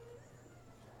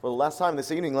For the last time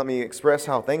this evening, let me express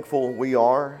how thankful we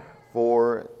are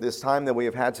for this time that we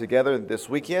have had together this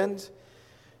weekend.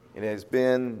 It has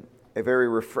been a very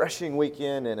refreshing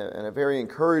weekend and a very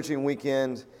encouraging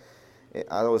weekend.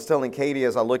 I was telling Katie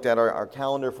as I looked at our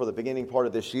calendar for the beginning part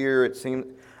of this year,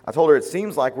 I told her it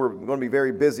seems like we're going to be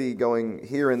very busy going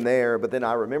here and there, but then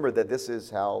I remembered that this is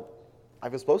how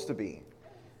life is supposed to be.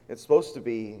 It's supposed to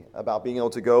be about being able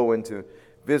to go and to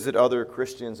visit other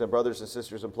Christians and brothers and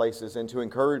sisters in places and to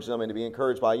encourage them and to be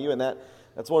encouraged by you. And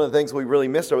that's one of the things we really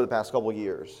missed over the past couple of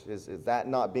years, is that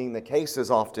not being the case as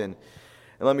often.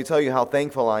 And let me tell you how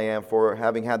thankful I am for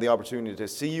having had the opportunity to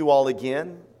see you all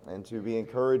again and to be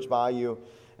encouraged by you.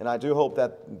 And I do hope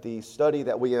that the study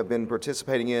that we have been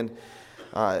participating in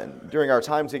during our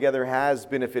time together has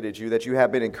benefited you, that you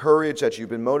have been encouraged, that you've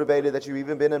been motivated, that you've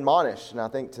even been admonished. And I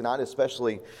think tonight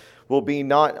especially will be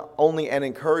not only an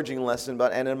encouraging lesson,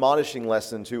 but an admonishing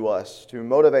lesson to us, to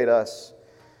motivate us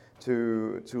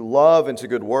to love and to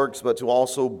good works, but to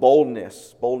also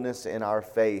boldness in our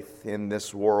faith in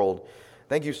this world.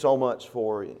 Thank you so much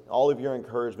for all of your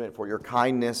encouragement, for your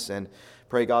kindness, and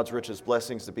pray God's richest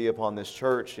blessings to be upon this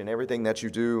church and everything that you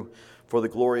do for the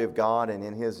glory of God and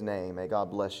in His name. May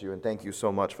God bless you, and thank you so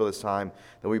much for this time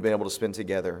that we've been able to spend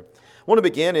together. I want to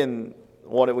begin in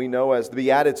what we know as the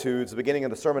Beatitudes, the beginning of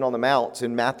the Sermon on the Mount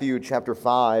in Matthew chapter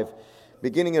 5,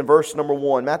 beginning in verse number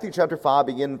 1. Matthew chapter 5,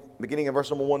 beginning in verse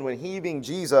number 1, when He, being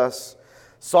Jesus,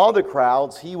 saw the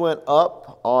crowds, He went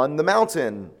up on the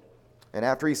mountain. And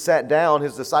after He sat down,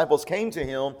 His disciples came to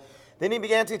Him. Then He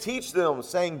began to teach them,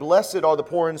 saying, Blessed are the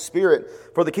poor in spirit,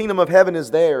 for the kingdom of heaven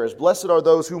is theirs. Blessed are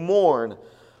those who mourn,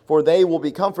 for they will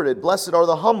be comforted. Blessed are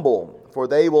the humble, for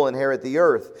they will inherit the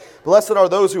earth. Blessed are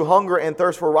those who hunger and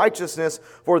thirst for righteousness,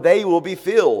 for they will be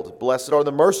filled. Blessed are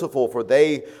the merciful, for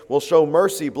they will show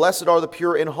mercy. Blessed are the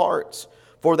pure in heart,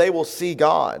 for they will see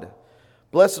God.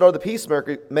 Blessed are the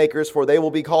peacemakers, for they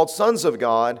will be called sons of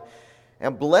God.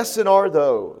 And blessed are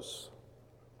those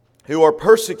who are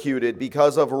persecuted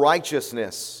because of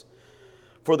righteousness,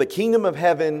 for the kingdom of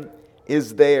heaven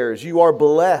is theirs. You are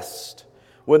blessed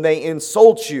when they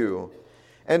insult you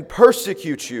and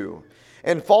persecute you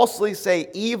and falsely say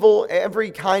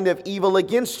every kind of evil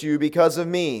against you because of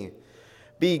me.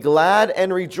 Be glad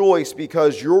and rejoice,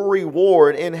 because your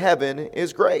reward in heaven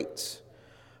is great.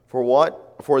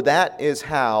 For that is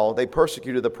how they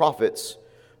persecuted the prophets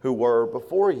who were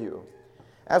before you.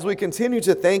 As we continue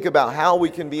to think about how we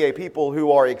can be a people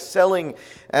who are excelling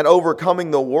at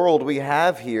overcoming the world, we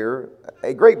have here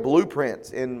a great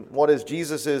blueprint in what is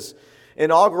Jesus'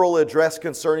 inaugural address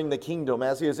concerning the kingdom.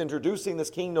 As He is introducing this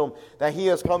kingdom that He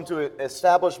has come to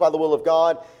establish by the will of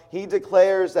God, He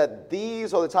declares that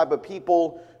these are the type of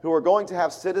people who are going to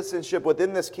have citizenship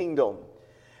within this kingdom.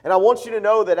 And I want you to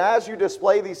know that as you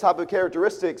display these type of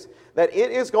characteristics, that it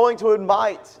is going to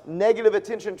invite negative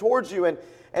attention towards you.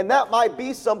 And that might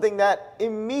be something that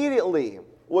immediately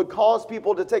would cause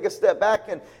people to take a step back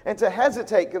and to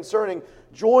hesitate concerning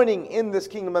joining in this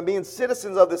kingdom and being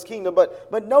citizens of this kingdom.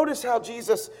 But notice how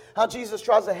Jesus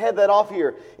tries to head that off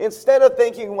here. Instead of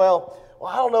thinking, well,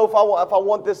 I don't know if I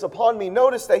want this upon me.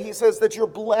 Notice that He says that you're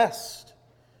blessed.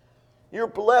 You're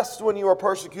blessed when you are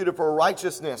persecuted for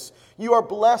righteousness. You are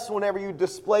blessed whenever you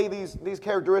display these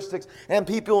characteristics and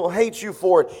people hate you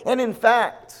for it. And in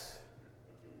fact,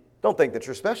 don't think that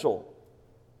you're special,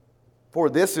 for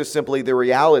this is simply the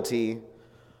reality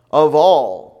of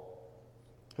all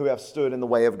who have stood in the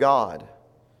way of God.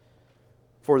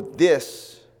 For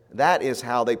that is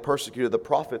how they persecuted the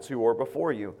prophets who were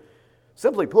before you.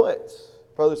 Simply put,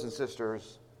 brothers and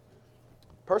sisters,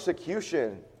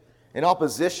 persecution in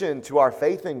opposition to our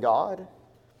faith in God,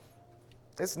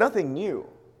 it's nothing new.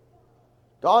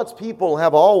 God's people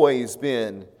have always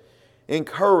been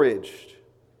encouraged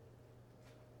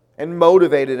and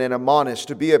motivated and admonished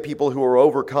to be a people who are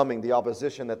overcoming the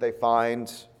opposition that they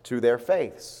find to their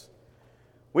faiths.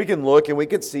 We can look and we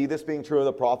can see this being true of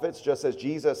the prophets, just as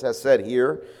Jesus has said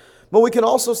here. But we can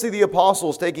also see the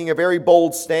apostles taking a very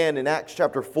bold stand in Acts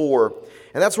chapter 4.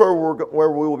 And that's where we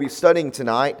will be studying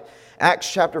tonight.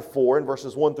 Acts chapter 4 and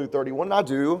verses 1 through 31. And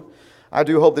I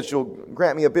do hope that you'll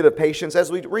grant me a bit of patience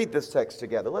as we read this text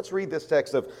together. Let's read this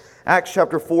text of Acts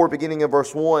chapter 4, beginning in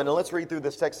verse 1. And let's read through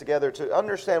this text together to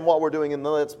understand what we're doing. And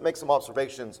then let's make some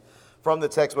observations from the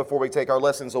text before we take our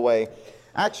lessons away.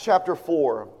 Acts chapter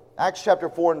 4. Acts chapter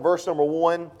 4 and verse number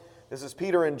 1. This is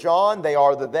Peter and John. They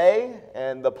are they.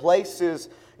 And the place is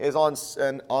on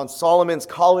Solomon's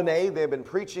colonnade. They've been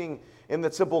preaching in the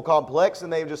temple complex.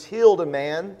 And they've just healed a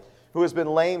man who has been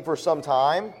lame for some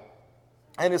time.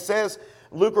 And it says,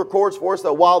 Luke records for us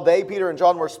that while they, Peter and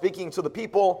John, were speaking to the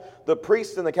people, the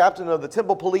priest and the captain of the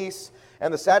temple police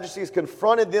and the Sadducees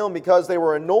confronted them because they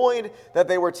were annoyed that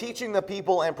they were teaching the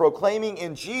people and proclaiming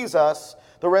in Jesus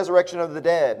the resurrection of the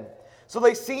dead. So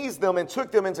they seized them and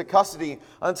took them into custody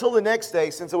until the next day,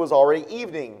 since it was already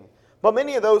evening. But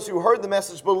many of those who heard the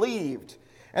message believed,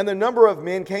 and the number of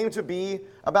men came to be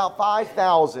about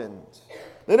 5,000.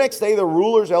 The next day the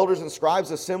rulers, elders, and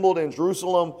scribes assembled in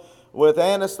Jerusalem with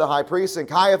Annas the high priest, and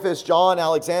Caiaphas, John,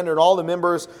 Alexander, and all the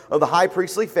members of the high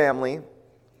priestly family.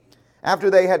 After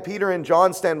they had Peter and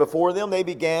John stand before them, they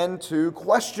began to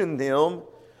question them,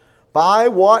 "By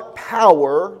what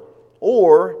power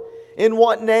or in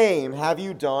what name have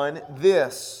you done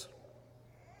this?"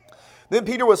 Then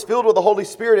Peter was filled with the Holy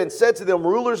Spirit and said to them,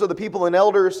 "Rulers of the people and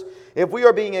elders, if we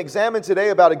are being examined today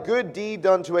about a good deed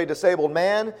done to a disabled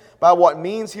man, by what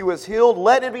means he was healed,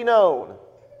 let it be known.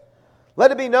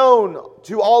 Let it be known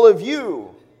to all of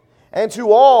you and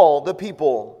to all the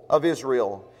people of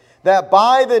Israel, that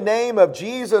by the name of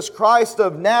Jesus Christ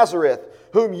of Nazareth,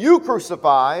 whom you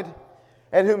crucified,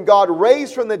 and whom God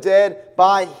raised from the dead,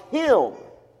 by Him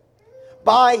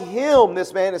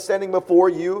this man is standing before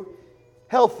you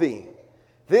healthy.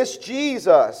 This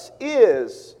Jesus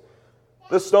is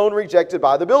the stone rejected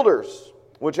by the builders,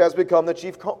 which has become the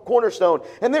chief cornerstone.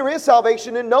 And there is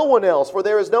salvation in no one else, for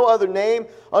there is no other name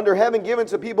under heaven given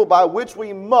to people by which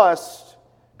we must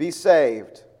be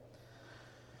saved."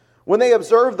 When they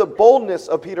observed the boldness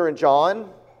of Peter and John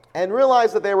and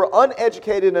realized that they were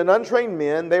uneducated and untrained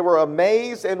men, they were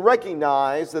amazed and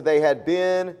recognized that they had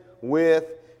been with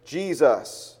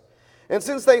Jesus. And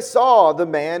since they saw the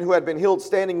man who had been healed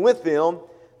standing with them,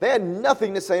 they had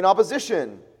nothing to say in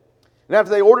opposition. And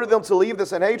after they ordered them to leave the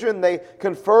Sanhedrin, they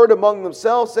conferred among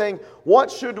themselves, saying,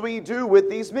 "What should we do with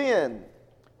these men?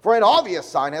 For an obvious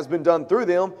sign has been done through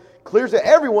them, clear to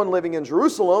everyone living in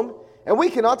Jerusalem, and we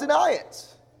cannot deny it.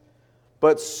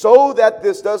 But so that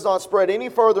this does not spread any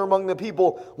further among the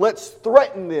people, let's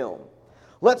threaten them.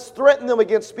 Let's threaten them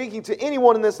against speaking to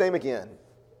anyone in this name again."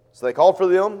 So they called for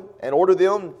them and ordered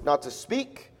them not to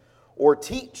speak or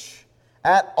teach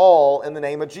at all in the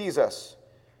name of Jesus.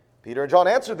 Peter and John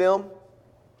answered them,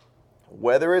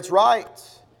 "Whether it's right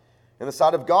in the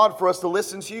sight of God for us to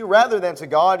listen to you rather than to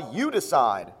God, you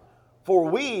decide. For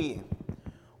we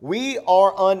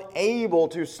are unable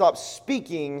to stop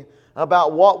speaking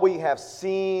about what we have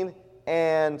seen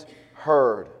and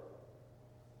heard."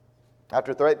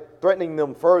 After threatening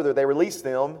them further, they released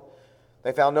them.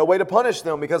 They found no way to punish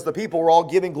them because the people were all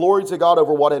giving glory to God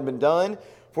over what had been done.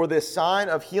 For this sign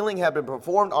of healing had been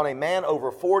performed on a man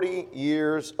over 40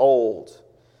 years old.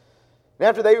 And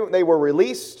after they were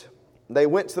released, they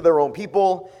went to their own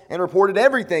people and reported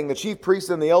everything the chief priests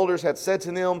and the elders had said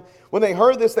to them. When they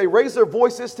heard this, they raised their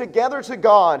voices together to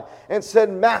God and said,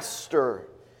 "Master,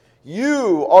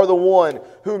 you are the one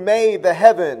who made the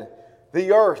heaven,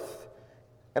 the earth,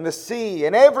 and the sea,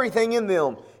 and everything in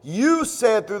them. You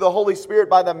said through the Holy Spirit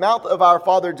by the mouth of our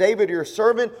father David, your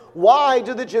servant, why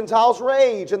do the Gentiles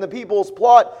rage and the peoples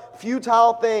plot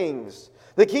futile things?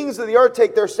 The kings of the earth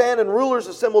take their stand and rulers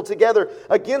assemble together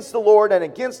against the Lord and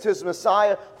against His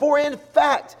Messiah. For in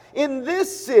fact, in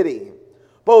this city,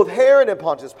 both Herod and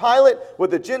Pontius Pilate,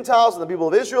 with the Gentiles and the people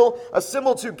of Israel,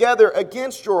 assembled together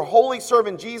against your holy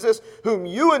servant Jesus, whom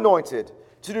you anointed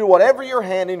to do whatever your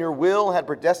hand and your will had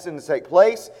predestined to take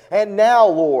place. And now,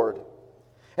 Lord,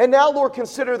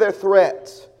 consider their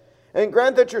threat, and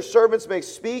grant that your servants may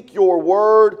speak your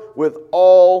word with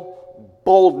all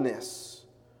boldness,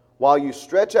 while you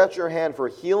stretch out your hand for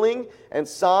healing, and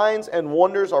signs and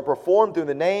wonders are performed through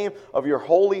the name of your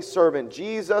holy servant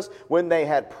Jesus." When they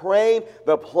had prayed,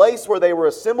 the place where they were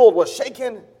assembled was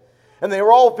shaken, and they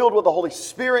were all filled with the Holy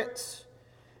Spirit,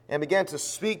 and began to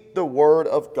speak the word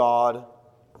of God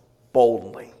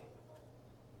boldly.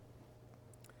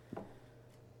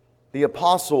 The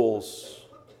apostles'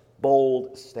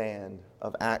 bold stand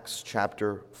of Acts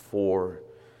chapter 4.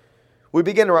 We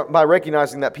begin by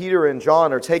recognizing that Peter and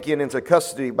John are taken into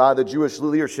custody by the Jewish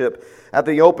leadership at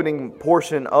the opening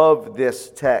portion of this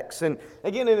text. And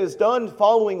again, it is done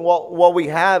following what we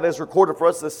have as recorded for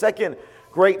us, the second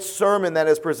great sermon that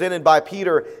is presented by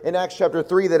Peter in Acts chapter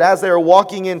 3, that as they are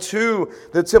walking into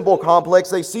the temple complex,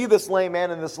 they see this lame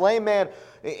man, and this lame man,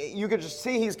 you can just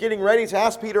see he's getting ready to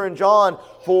ask Peter and John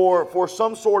for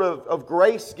some sort of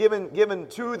grace given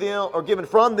to them, or given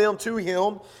from them to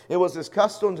him. It was his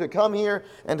custom to come here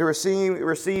and to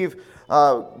receive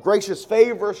gracious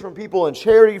favors from people and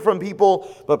charity from people.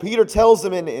 But Peter tells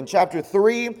them in chapter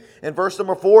 3, in verse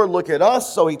number 4, "Look at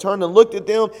us." So he turned and looked at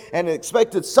them and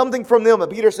expected something from them.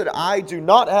 But Peter said, "I do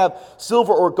not have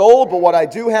silver or gold, but what I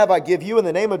do have I give you in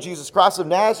the name of Jesus Christ of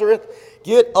Nazareth.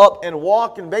 Get up and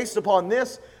walk." And based upon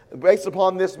this, based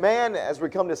upon this man, as we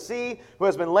come to see, who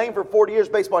has been lame for 40 years,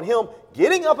 based upon him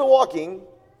getting up and walking,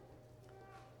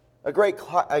 a great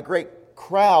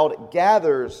crowd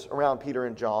gathers around Peter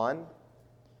and John,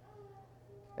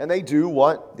 and they do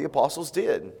what the apostles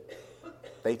did.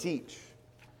 They teach.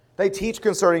 They teach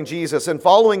concerning Jesus, and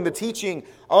following the teaching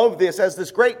of this, as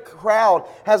this great crowd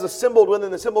has assembled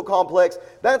within the temple complex,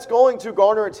 that's going to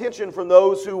garner attention from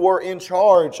those who were in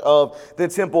charge of the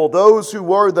temple, those who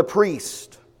were the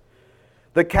priest,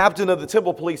 the captain of the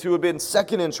temple police, who had been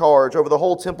second in charge over the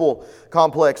whole temple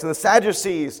complex, and the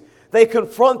Sadducees. They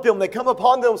confront them, they come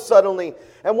upon them suddenly,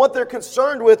 and what they're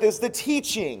concerned with is the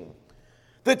teaching.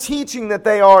 The teaching that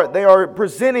they are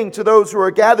presenting to those who are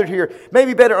gathered here may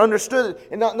be better understood.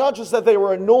 And not just that they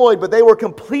were annoyed, but they were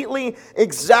completely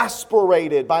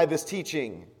exasperated by this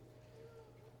teaching.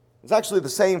 It's actually the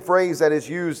same phrase that is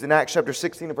used in Acts chapter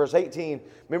 16 and verse 18.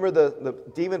 Remember the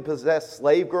demon-possessed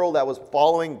slave girl that was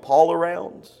following Paul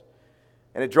around?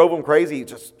 And it drove him crazy.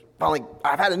 Just finally,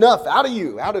 I've had enough. Out of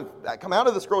you. Come out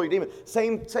of this girl, you demon.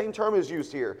 Same term is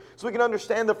used here. So we can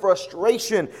understand the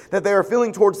frustration that they are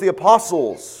feeling towards the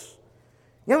apostles.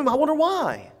 Yeah, I wonder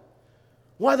why.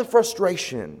 Why the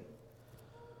frustration?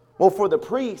 Well, for the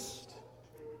priest,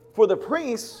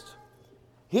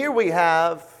 here we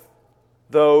have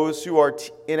those who are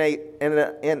in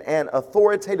an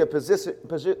authoritative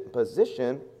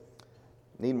position,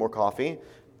 need more coffee,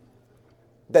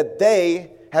 that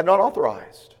they have not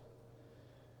authorized.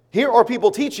 Here are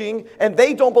people teaching, and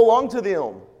they don't belong to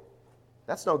them.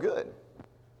 That's no good.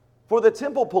 For the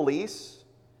temple police,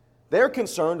 they're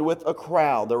concerned with a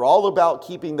crowd. They're all about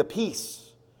keeping the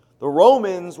peace. The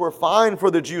Romans were fine for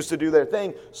the Jews to do their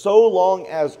thing so long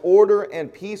as order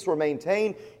and peace were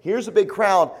maintained. Here's a big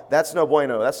crowd. That's no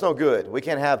bueno. That's no good. We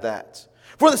can't have that.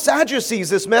 For the Sadducees,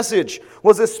 this message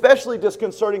was especially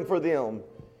disconcerting for them.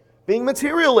 Being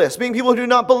materialists, being people who do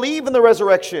not believe in the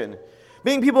resurrection,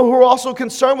 being people who are also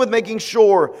concerned with making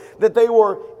sure that they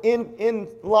were in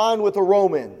line with the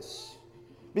Romans.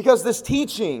 Because this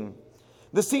teaching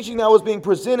that was being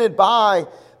presented by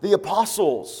the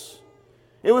apostles,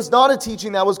 it was not a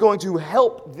teaching that was going to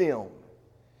help them.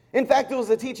 In fact, it was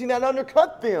a teaching that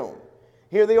undercut them.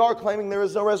 Here they are claiming there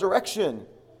is no resurrection.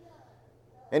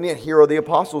 And yet here are the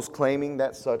apostles claiming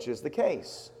that such is the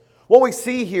case. What we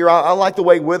see here, I like the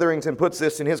way Witherington puts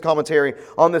this in his commentary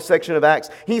on this section of Acts.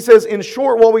 He says, in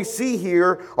short, what we see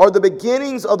here are the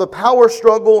beginnings of the power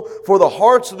struggle for the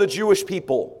hearts of the Jewish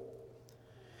people.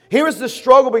 Here is the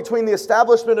struggle between the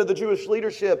establishment of the Jewish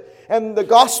leadership and the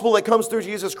gospel that comes through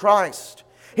Jesus Christ.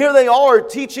 Here they are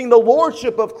teaching the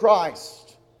lordship of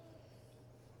Christ,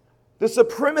 the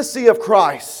supremacy of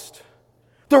Christ,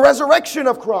 the resurrection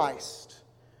of Christ,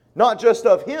 not just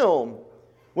of Him,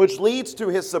 which leads to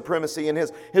His supremacy and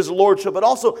His lordship, but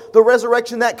also the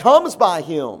resurrection that comes by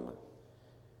Him.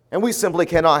 And we simply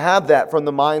cannot have that from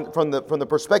the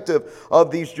perspective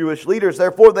of these Jewish leaders.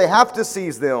 Therefore, they have to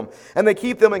seize them, and they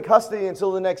keep them in custody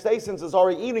until the next day, since it's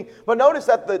already evening. But notice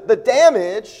that the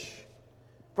damage,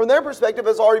 from their perspective,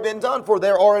 has already been done, for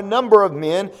there are a number of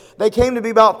men. They came to be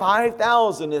about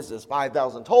 5,000. Is this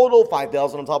 5,000 total?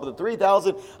 5,000 on top of the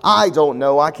 3,000? I don't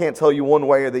know. I can't tell you one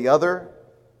way or the other.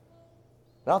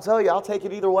 And I'll tell you, I'll take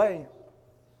it either way.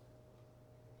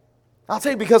 I'll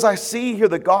tell you, because I see here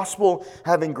the gospel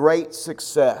having great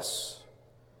success.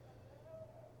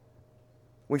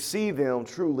 We see them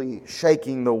truly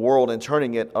shaking the world and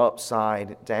turning it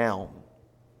upside down.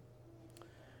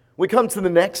 We come to the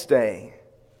next day.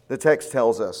 The text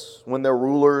tells us, when their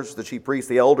rulers, the chief priests,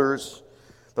 the elders,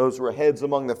 those who are heads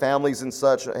among the families and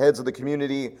such, heads of the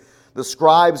community, the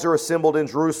scribes are assembled in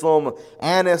Jerusalem.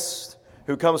 Annas,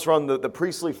 who comes from the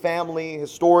priestly family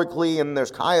historically, and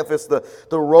there's Caiaphas, the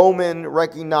Roman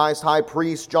recognized high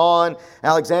priest, John,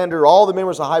 Alexander, all the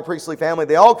members of the high priestly family,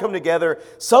 they all come together.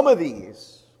 Some of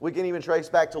these we can even trace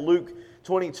back to Luke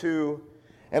 22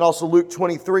 and also Luke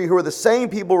 23, who are the same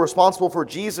people responsible for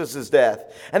Jesus'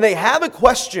 death. And they have a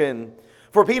question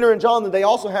for Peter and John that they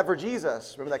also have for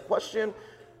Jesus. Remember that question?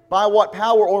 By what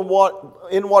power or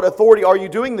in what authority are you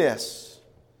doing this?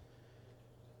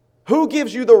 Who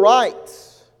gives you the right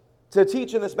to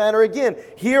teach in this manner? Again,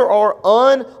 here are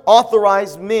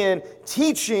unauthorized men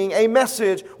teaching a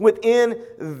message within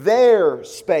their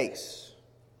space.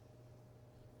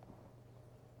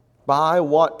 By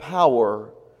what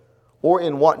power or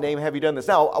in what name have you done this?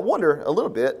 Now, I wonder a little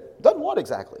bit, done what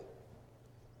exactly?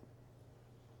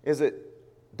 Is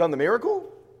it done the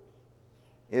miracle?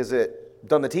 Is it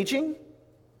done the teaching?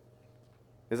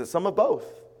 Is it some of both?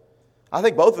 I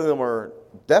think both of them are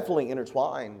definitely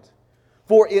intertwined.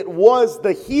 For it was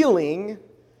the healing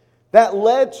that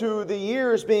led to the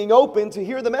ears being open to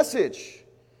hear the message.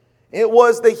 It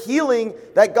was the healing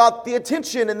that got the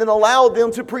attention and then allowed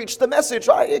them to preach the message.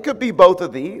 It could be both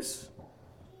of these.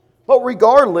 But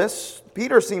regardless,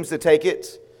 Peter seems to take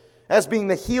it as being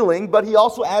the healing, but he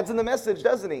also adds in the message,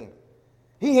 doesn't he?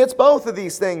 He hits both of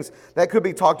these things that could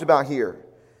be talked about here.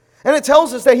 And it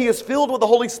tells us that he is filled with the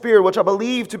Holy Spirit, which I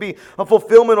believe to be a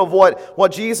fulfillment of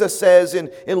what Jesus says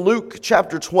in Luke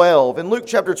chapter 12. In Luke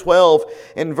chapter 12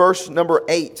 in verse number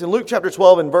 8. In Luke chapter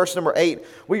 12 in verse number 8,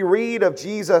 we read of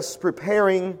Jesus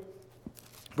preparing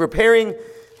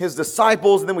his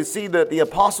disciples, and then we see the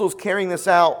apostles carrying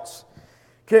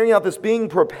out this being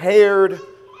prepared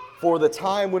for the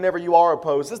time whenever you are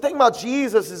opposed. The thing about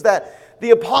Jesus is that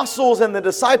the apostles and the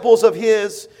disciples of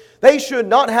his, they should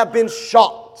not have been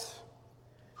shocked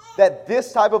that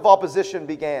this type of opposition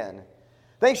began.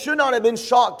 They should not have been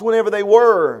shocked whenever they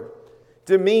were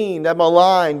demeaned and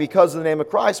maligned because of the name of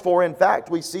Christ. For in fact,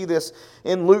 we see this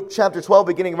in Luke chapter 12,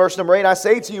 beginning verse number 8. I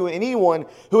say to you, anyone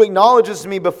who acknowledges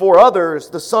me before others,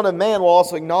 the Son of Man will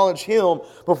also acknowledge him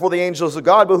before the angels of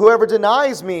God. But whoever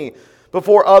denies me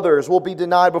before others will be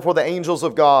denied before the angels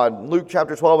of God. Luke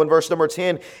chapter 12 and verse number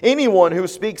 10. Anyone who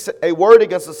speaks a word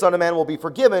against the Son of Man will be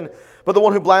forgiven, but the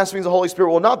one who blasphemes the Holy Spirit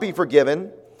will not be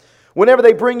forgiven. Whenever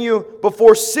they bring you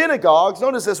before synagogues,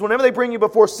 notice this, whenever they bring you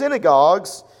before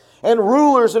synagogues and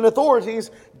rulers and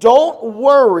authorities, don't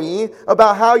worry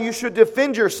about how you should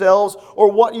defend yourselves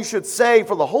or what you should say,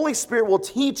 for the Holy Spirit will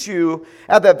teach you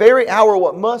at that very hour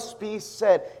what must be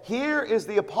said. Here is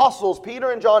the apostles,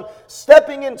 Peter and John,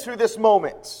 stepping into this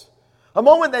moment. A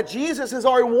moment that Jesus has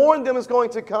already warned them is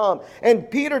going to come.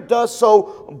 And Peter does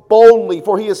so boldly,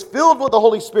 for he is filled with the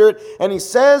Holy Spirit, and he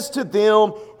says to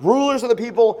them, rulers of the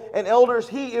people and elders,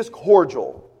 he is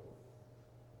cordial.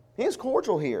 He is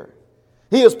cordial here.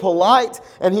 He is polite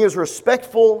and he is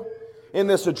respectful in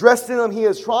this address to them. He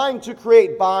is trying to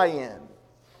create buy-in.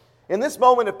 In this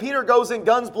moment, if Peter goes in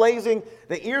guns blazing,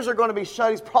 the ears are going to be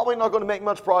shut. He's probably not going to make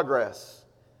much progress.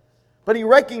 But he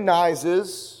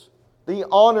recognizes the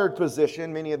honored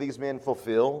position many of these men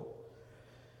fulfill.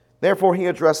 Therefore, he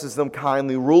addresses them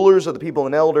kindly. Rulers of the people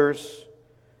and elders,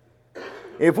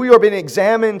 if we are being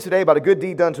examined today about a good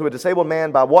deed done to a disabled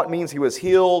man, by what means he was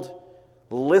healed,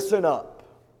 listen up.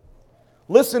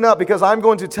 Listen up, because I'm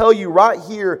going to tell you right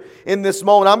here in this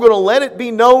moment, I'm going to let it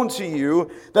be known to you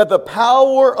that the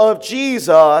power of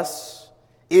Jesus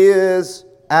is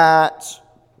at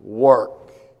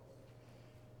work.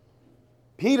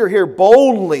 Peter here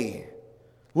boldly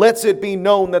lets it be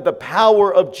known that the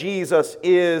power of Jesus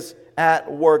is at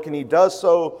work, and he does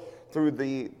so through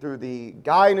the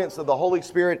guidance of the Holy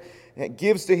Spirit that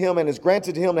gives to him and is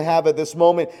granted to him to have at this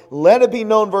moment. Let it be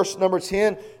known, verse number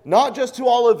 10, not just to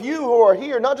all of you who are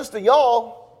here, not just to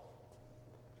y'all,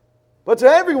 but to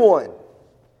everyone.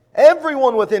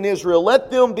 Everyone within Israel,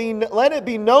 let it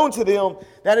be known to them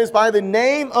that is by the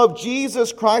name of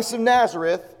Jesus Christ of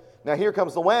Nazareth. Now here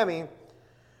comes the whammy.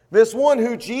 This one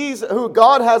who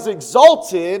God has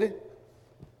exalted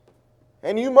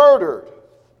and you murdered,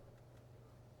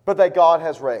 but that God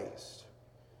has raised.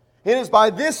 It is by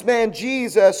this man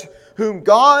Jesus whom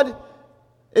God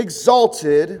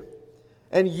exalted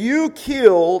and you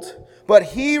killed, but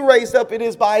he raised up. It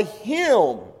is by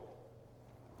him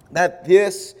that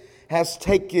this has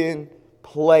taken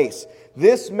place.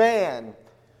 This man,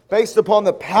 based upon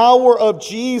the power of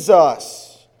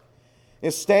Jesus,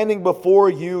 is standing before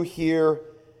you here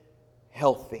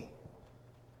healthy.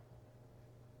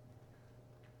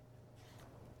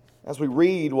 As we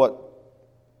read what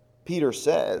Peter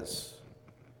says,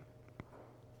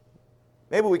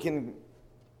 maybe we can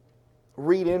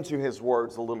read into his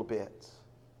words a little bit.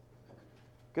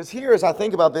 Because here, as I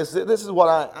think about this is what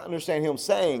I understand him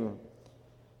saying.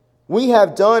 We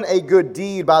have done a good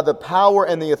deed by the power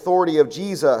and the authority of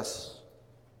Jesus.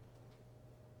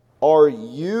 Are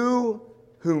you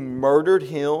who murdered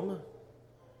him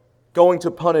going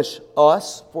to punish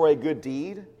us for a good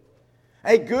deed?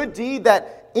 A good deed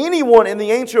that anyone in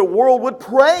the ancient world would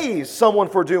praise someone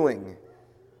for doing.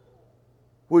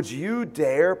 Would you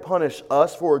dare punish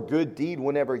us for a good deed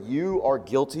whenever you are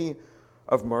guilty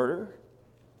of murder?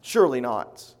 Surely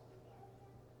not.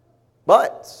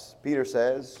 But, Peter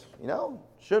says,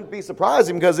 shouldn't be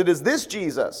surprising, because it is this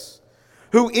Jesus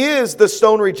who is the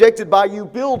stone rejected by you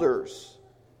builders.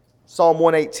 Psalm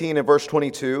 118 and verse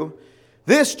 22.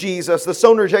 This Jesus, the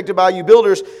stone rejected by you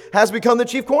builders, has become the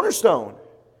chief cornerstone.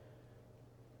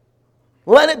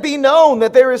 Let it be known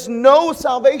that there is no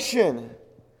salvation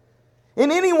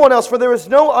in anyone else, for there is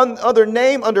no other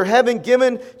name under heaven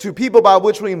given to people by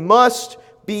which we must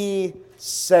be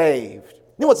saved.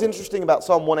 You know what's interesting about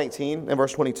Psalm 118 and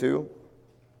verse 22?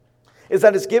 Is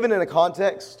that it's given in a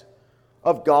context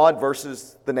of God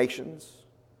versus the nations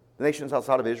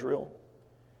outside of Israel.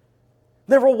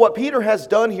 Therefore, what Peter has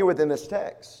done here within this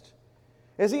text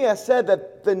is he has said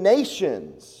that the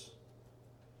nations,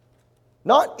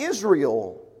 not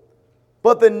Israel,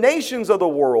 but the nations of the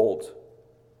world,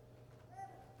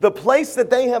 the place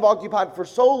that they have occupied for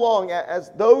so long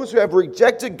as those who have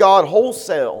rejected God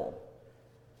wholesale,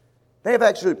 they have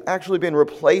actually been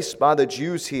replaced by the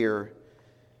Jews here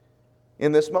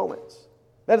in this moment.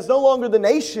 That it's no longer the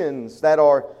nations that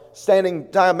are standing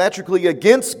diametrically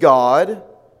against God,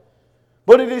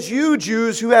 but it is you,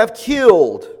 Jews, who have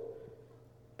killed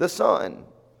the Son.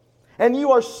 And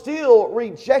you are still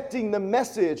rejecting the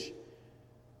message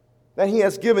that He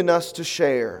has given us to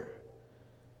share.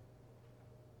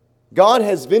 God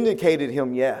has vindicated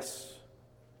Him, yes,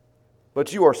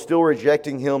 but you are still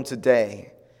rejecting Him today.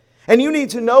 And you need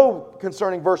to know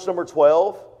concerning verse number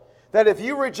 12 that if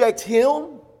you reject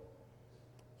Him,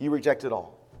 you reject it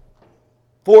all.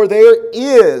 For there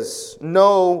is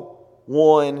no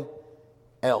one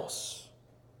else.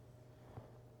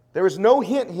 There is no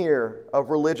hint here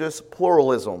of religious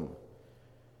pluralism.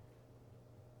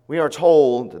 We are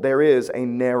told there is a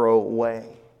narrow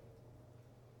way.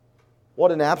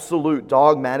 What an absolute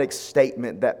dogmatic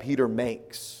statement that Peter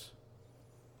makes.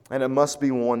 And it must be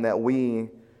one that we,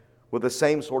 with the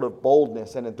same sort of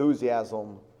boldness and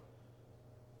enthusiasm,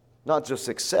 not just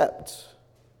accept,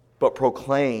 but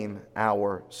proclaim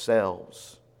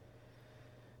ourselves.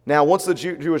 Now, once the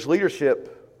Jewish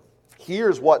leadership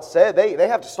hears what's said, they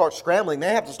have to start scrambling.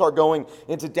 They have to start going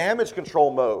into damage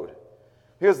control mode.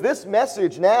 Because this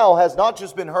message now has not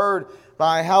just been heard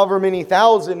by however many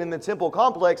thousand in the temple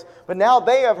complex, but now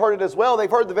they have heard it as well.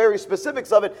 They've heard the very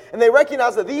specifics of it, and they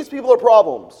recognize that these people are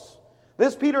problems.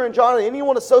 This Peter and John and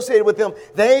anyone associated with them,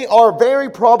 they are very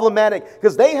problematic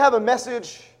because they have a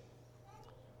message.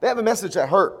 They have a message that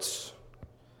hurts.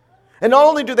 And not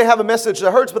only do they have a message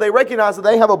that hurts, but they recognize that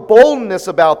they have a boldness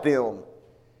about them.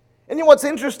 And you know what's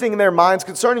interesting in their minds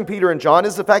concerning Peter and John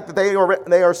is the fact that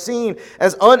they are seen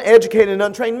as uneducated and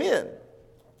untrained men.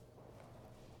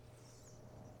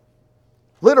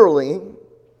 Literally,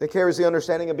 it carries the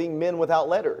understanding of being men without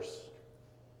letters,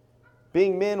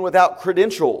 being men without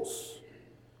credentials.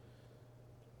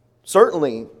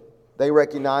 Certainly, they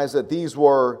recognize that these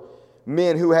were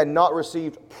men who had not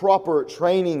received proper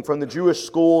training from the Jewish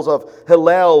schools of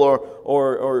Hillel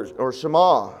or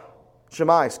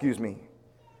Shammai, excuse me.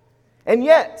 And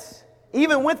yet,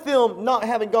 even with them not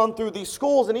having gone through these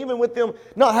schools, and even with them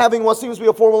not having what seems to be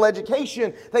a formal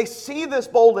education, they see this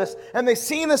boldness and they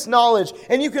see this knowledge,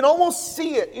 and you can almost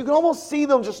see it. You can almost see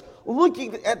them just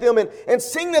looking at them and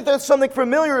seeing that there's something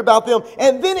familiar about them,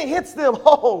 and then it hits them.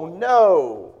 Oh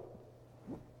no!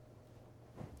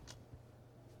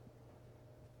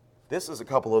 This is a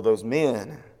couple of those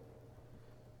men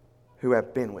who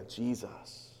have been with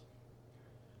Jesus.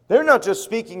 They're not just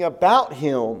speaking about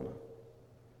Him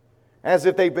as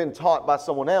if they've been taught by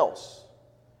someone else,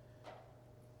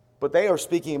 but they are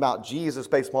speaking about Jesus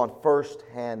based upon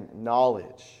first-hand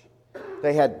knowledge.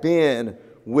 They had been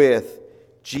with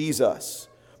Jesus.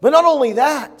 But not only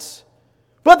that,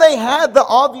 but they had the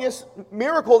obvious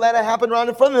miracle that had happened right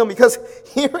in front of them, because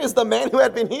here is the man who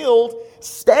had been healed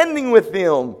standing with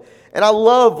them. And I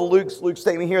love Luke's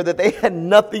statement here that they had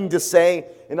nothing to say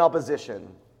in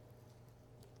opposition.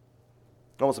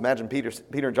 I almost imagine Peter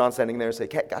and John standing there and say,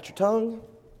 "Got your tongue?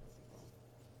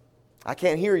 I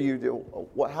can't hear you.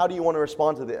 How do you want to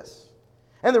respond to this?"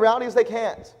 And the reality is they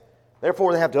can't.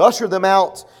 Therefore, they have to usher them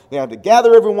out. They have to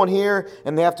gather everyone here,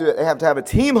 and they have to have a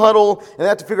team huddle, and they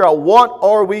have to figure out, what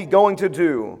are we going to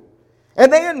do?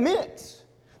 And they admit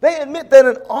that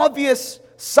an obvious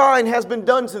sign has been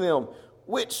done to them,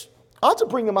 which ought to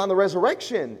bring them on the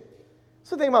resurrection.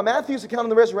 So think about Matthew's account of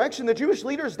the resurrection. The Jewish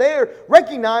leaders there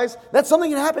recognize that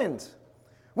something had happened,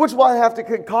 which is why they have to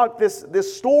concoct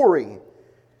this story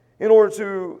in order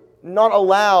to not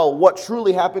allow what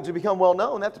truly happened to become well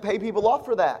known. They have to pay people off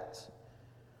for that.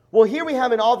 Well, here we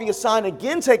have an obvious sign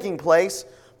again taking place,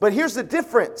 but here's the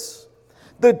difference.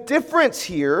 The difference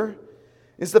here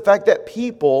is the fact that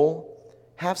people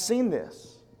have seen this.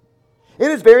 It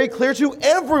is very clear to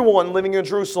everyone living in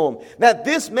Jerusalem that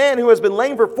this man who has been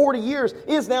lame for 40 years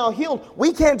is now healed.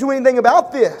 We can't do anything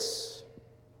about this.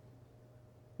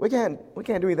 We can't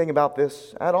do anything about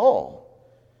this at all.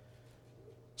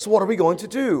 So what are we going to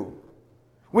do?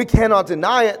 We cannot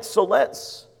deny it, so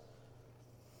let's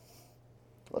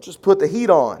just put the heat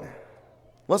on.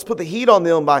 Let's put the heat on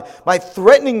them by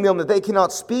threatening them that they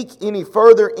cannot speak any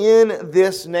further in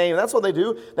this name. That's what they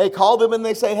do. They call them and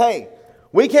they say, "Hey,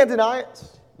 We can't deny it.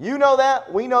 You know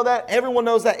that. We know that. Everyone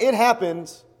knows that. It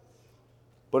happens.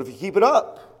 But if you keep it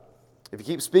up, if you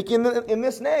keep speaking in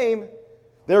this name,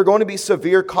 there are going to be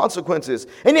severe consequences.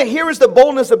 And yet here is the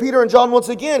boldness of Peter and John once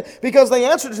again, because they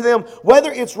answered to them,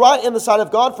 whether it's right in the sight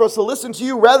of God for us to listen to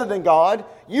you rather than God,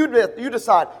 you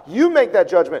decide. You make that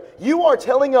judgment. You are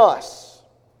telling us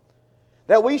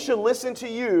that we should listen to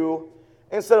you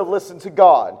instead of listen to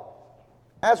God.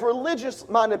 As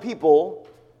religious-minded people,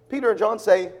 Peter and John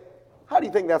say, how do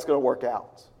you think that's going to work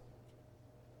out?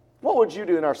 What would you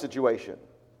do in our situation?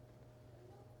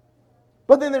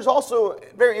 But then there's also a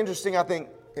very interesting, I think,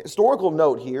 historical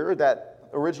note here that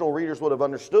original readers would have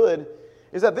understood,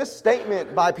 is that this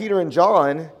statement by Peter and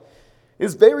John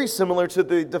is very similar to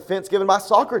the defense given by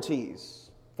Socrates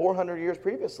 400 years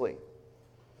previously.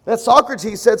 That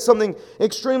Socrates said something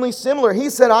extremely similar. He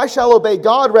said, I shall obey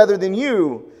God rather than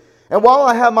you. And while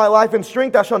I have my life and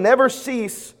strength, I shall never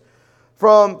cease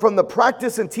from the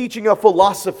practice and teaching of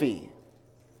philosophy.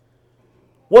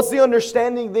 What's the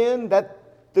understanding then that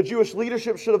the Jewish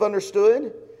leadership should have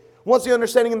understood? What's the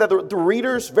understanding that the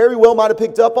readers very well might have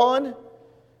picked up on?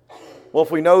 Well,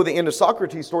 if we know the end of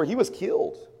Socrates' story, he was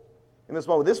killed in this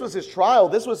moment. This was his trial.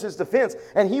 This was his defense.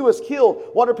 And he was killed.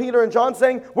 What are Peter and John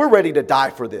saying? We're ready to die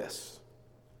for this.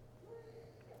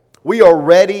 We are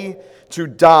ready to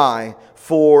die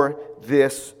for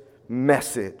this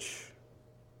message.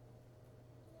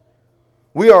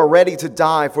 We are ready to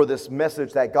die for this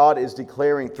message that God is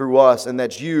declaring through us and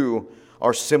that you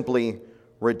are simply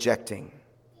rejecting.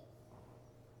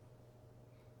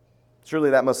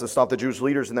 Surely that must have stopped the Jewish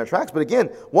leaders in their tracks. But again,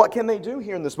 what can they do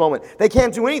here in this moment? They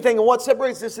can't do anything. And what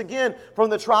separates this again from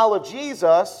the trial of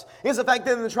Jesus is the fact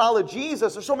that in the trial of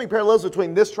Jesus, there's so many parallels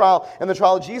between this trial and the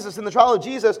trial of Jesus. In the trial of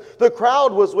Jesus, the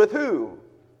crowd was with who?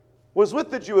 Was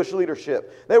with the Jewish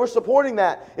leadership. They were supporting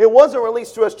that. It wasn't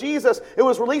released to us Jesus. It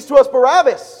was released to us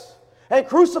Barabbas. And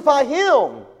crucify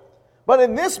him. But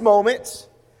in this moment,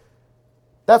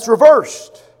 that's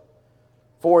reversed.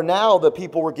 For now the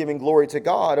people were giving glory to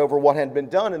God over what had been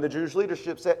done. And the Jewish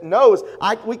leadership knows,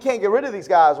 we can't get rid of these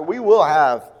guys, or we will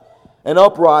have an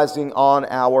uprising on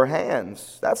our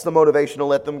hands. That's the motivation to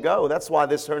let them go. That's why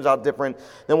this turns out different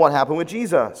than what happened with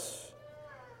Jesus.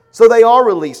 So they are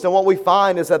released. And what we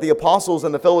find is that the apostles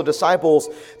and the fellow disciples,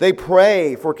 they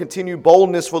pray for continued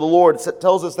boldness for the Lord. It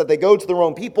tells us that they go to their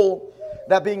own people,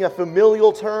 that being a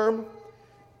familial term.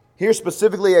 Here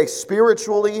specifically a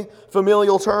spiritually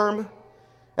familial term.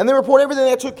 And they report everything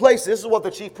that took place. This is what the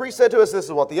chief priest said to us. This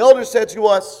is what the elders said to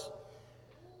us.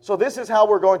 So this is how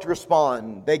we're going to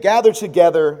respond. They gather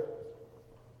together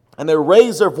and they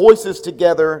raise their voices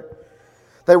together.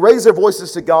 They raise their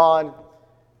voices to God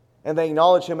and they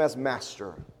acknowledge Him as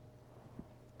Master.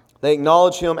 They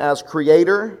acknowledge Him as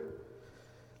Creator.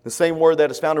 The same word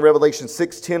that is found in Revelation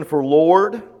 6:10 for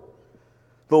Lord.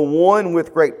 The one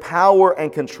with great power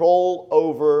and control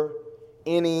over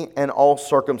any and all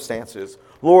circumstances.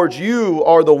 Lord, you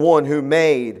are the one who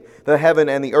made the heaven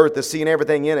and the earth, the sea and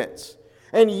everything in it.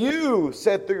 And you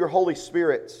said through your Holy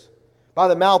Spirit, by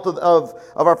the mouth of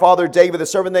our father David, the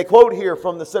servant, they quote here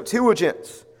from the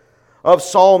Septuagint of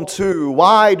Psalm 2.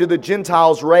 Why do the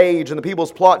Gentiles rage and the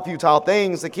peoples plot futile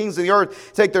things? The kings of the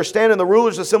earth take their stand and the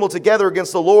rulers assemble together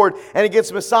against the Lord and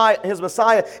against His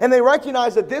Messiah. And they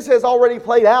recognize that this has already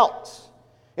played out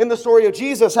in the story of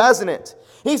Jesus, hasn't it?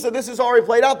 He said this has already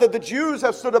played out, that the Jews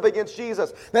have stood up against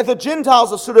Jesus, that the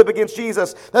Gentiles have stood up against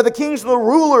Jesus, that the kings and the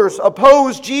rulers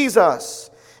oppose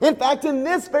Jesus. In fact, in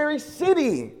this very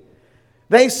city,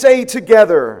 they say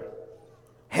together,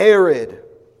 Herod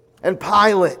and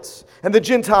Pilate and the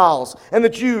Gentiles and the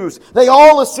Jews, they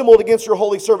all assembled against your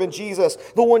holy servant Jesus,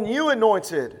 the one you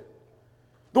anointed,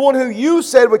 the one who you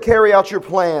said would carry out your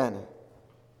plan.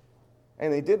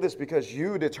 And they did this because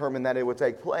you determined that it would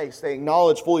take place. They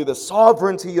acknowledge fully the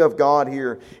sovereignty of God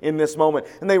here in this moment.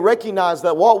 And they recognize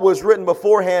that what was written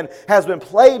beforehand has been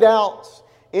played out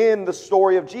in the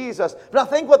story of Jesus. But I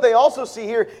think what they also see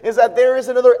here is that there is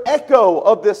another echo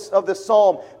of this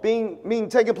psalm being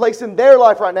taking place in their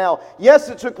life right now. Yes,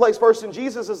 it took place first in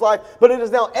Jesus' life, but it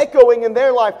is now echoing in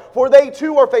their life, for they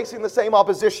too are facing the same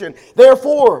opposition.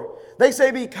 Therefore, they say,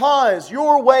 because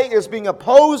your way is being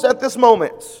opposed at this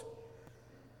moment,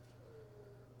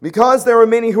 because there are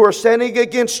many who are standing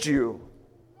against you,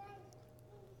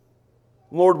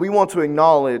 Lord, we want to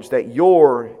acknowledge that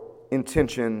your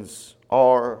intentions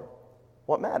are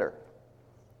what matter.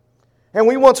 And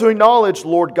we want to acknowledge,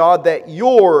 Lord God, that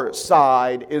your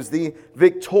side is the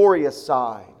victorious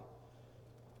side.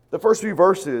 The first few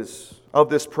verses of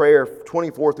this prayer,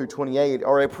 24 through 28,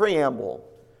 are a preamble.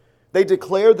 They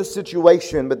declare the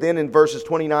situation, but then in verses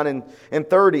 29 and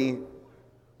 30,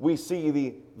 we see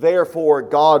the therefore,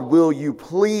 God, will you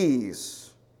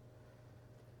please?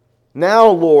 Now,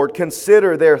 Lord,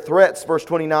 consider their threats. Verse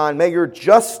 29, may your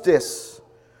justice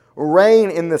reign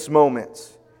in this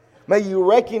moment. May you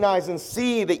recognize and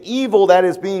see the evil that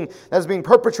is being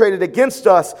perpetrated against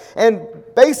us. And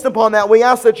based upon that, we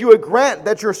ask that you would grant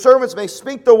that your servants may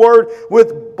speak the word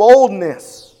with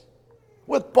boldness.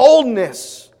 With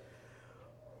boldness.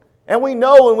 And we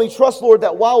know and we trust, Lord,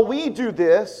 that while we do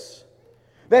this,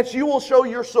 that you will show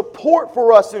your support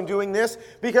for us in doing this,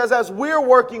 because as we're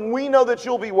working, we know that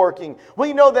you'll be working.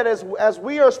 We know that as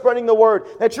we are spreading the word,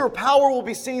 that your power will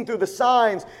be seen through the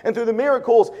signs and through the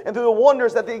miracles and through the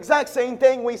wonders, that the exact same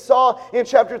thing we saw in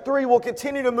chapter 3 will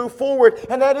continue to move forward,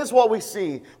 and that is what we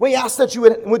see. We ask that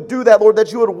you would do that, Lord,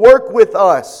 that you would work with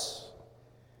us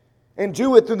and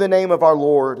do it through the name of our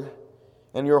Lord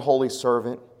and your holy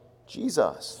servant,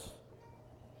 Jesus.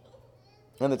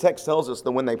 And the text tells us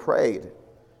that when they prayed,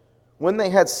 when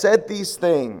they had said these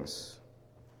things,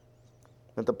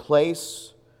 that the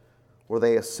place where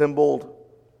they assembled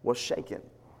was shaken.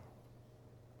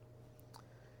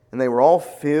 And they were all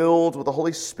filled with the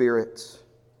Holy Spirit.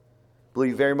 I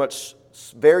believe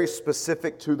very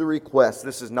specific to the request.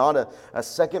 This is not a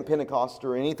second Pentecost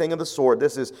or anything of the sort.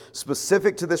 This is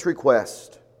specific to this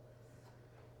request.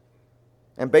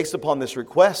 And based upon this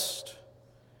request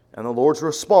and the Lord's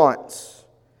response,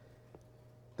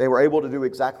 they were able to do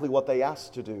exactly what they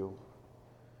asked to do,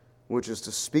 which is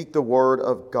to speak the word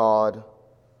of God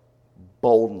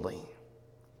boldly.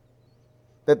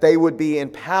 That they would be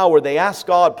empowered. They asked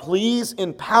God, please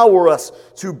empower us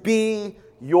to be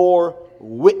your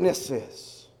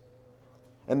witnesses.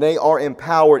 And they are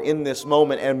empowered in this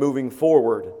moment and moving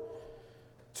forward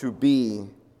to be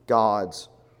God's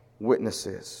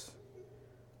witnesses.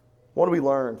 What do we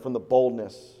learn from the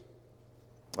boldness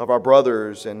of our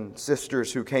brothers and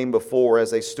sisters who came before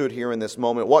as they stood here in this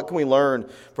moment? What can we learn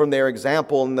from their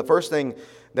example? And the first thing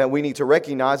that we need to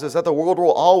recognize is that the world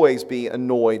will always be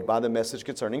annoyed by the message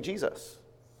concerning Jesus.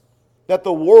 That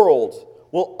the world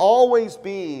will always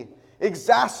be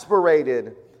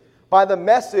exasperated by the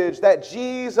message that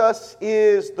Jesus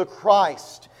is the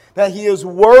Christ, that He is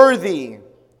worthy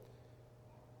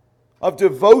of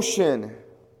devotion,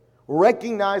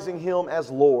 recognizing Him as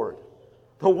Lord.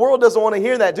 The world doesn't want to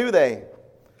hear that, do they?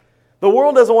 The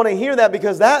world doesn't want to hear that,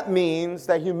 because that means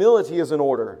that humility is in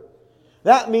order.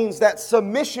 That means that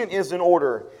submission is in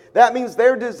order. That means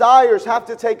their desires have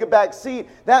to take a back seat.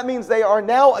 That means they are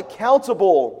now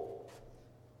accountable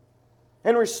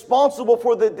and responsible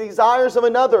for the desires of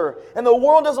another. And the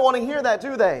world doesn't want to hear that,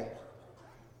 do they?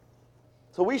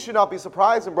 So we should not be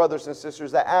surprised, brothers and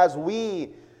sisters, that as we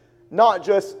not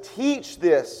just teach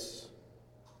this,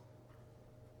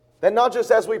 that not just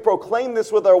as we proclaim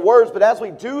this with our words, but as we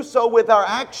do so with our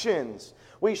actions,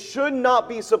 we should not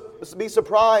be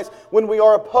surprised when we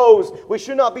are opposed. We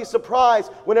should not be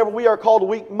surprised whenever we are called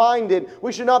weak-minded.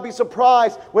 We should not be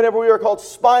surprised whenever we are called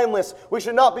spineless. We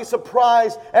should not be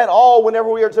surprised at all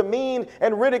whenever we are demeaned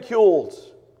and ridiculed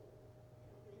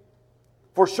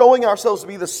for showing ourselves to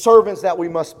be the servants that we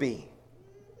must be.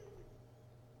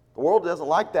 The world doesn't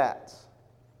like that.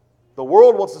 The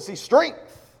world wants to see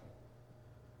strength.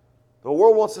 The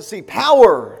world wants to see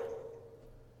power.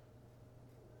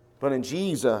 But in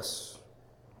Jesus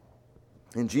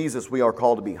we are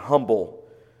called to be humble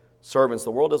servants.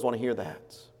 The world doesn't want to hear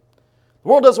that. The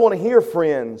world doesn't want to hear,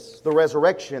 friends, the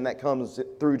resurrection that comes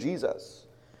through Jesus.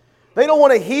 They don't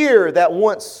want to hear that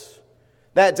once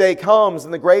that day comes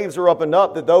and the graves are up and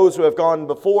up, that those who have gone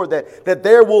before, that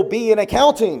there will be an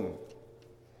accounting,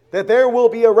 that there will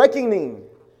be a reckoning.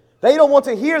 They don't want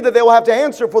to hear that they will have to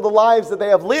answer for the lives that they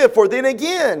have lived, for then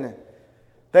again,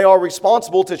 they are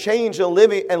responsible to change and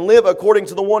live according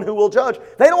to the one who will judge.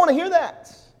 They don't want to hear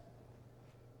that.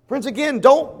 Friends, again,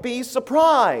 don't be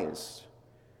surprised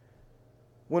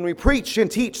when we preach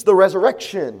and teach the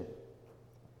resurrection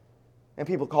and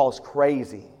people call us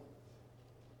crazy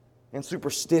and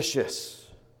superstitious.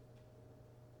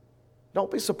 Don't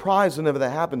be surprised whenever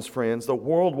that happens, friends. The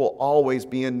world will always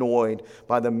be annoyed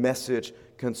by the message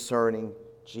concerning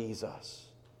Jesus.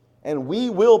 And we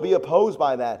will be opposed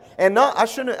by that. And I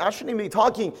shouldn't even be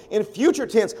talking in future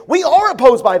tense. We are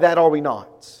opposed by that, are we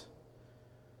not?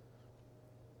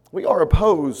 We are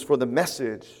opposed for the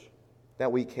message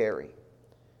that we carry.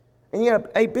 And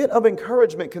yet, a bit of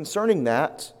encouragement concerning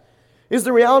that is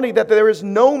the reality that there is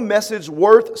no message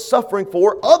worth suffering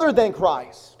for other than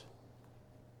Christ.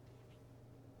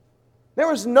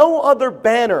 There is no other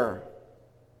banner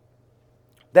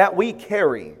that we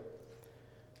carry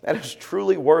that is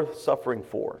truly worth suffering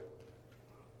for.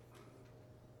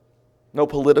 No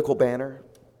political banner,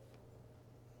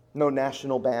 no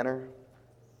national banner,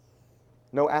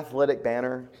 no athletic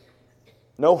banner,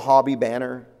 no hobby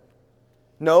banner,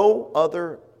 no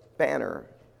other banner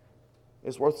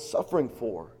is worth suffering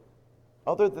for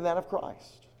other than that of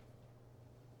Christ.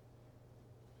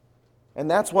 And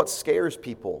that's what scares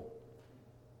people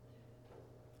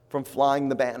from flying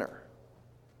the banner,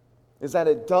 is that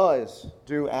it does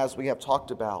do as we have talked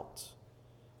about.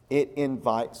 It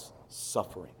invites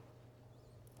suffering.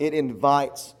 It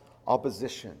invites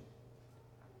opposition.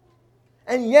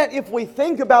 And yet, if we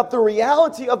think about the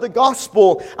reality of the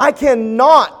gospel, I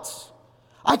cannot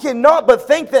but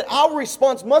think that our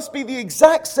response must be the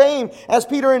exact same as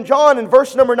Peter and John in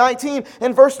verse number 19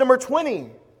 and verse number 20.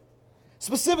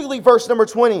 Specifically, verse number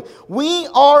 20. We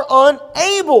are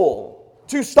unable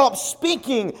to stop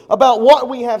speaking about what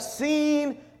we have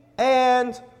seen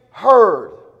and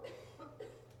heard.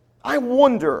 I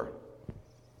wonder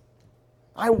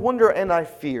and I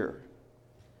fear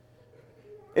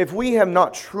if we have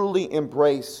not truly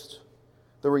embraced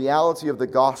the reality of the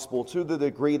gospel to the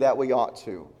degree that we ought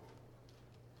to.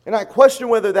 And I question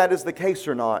whether that is the case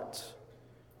or not.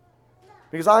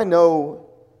 Because I know,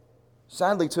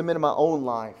 sadly, to admit in my own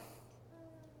life,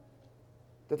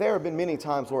 that there have been many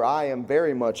times where I am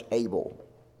very much able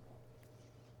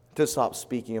to stop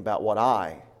speaking about what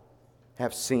I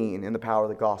have seen in the power of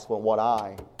the gospel and what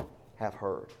I have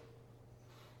heard.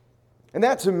 And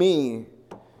that to me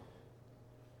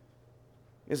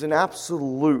is an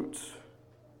absolute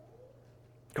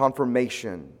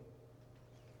confirmation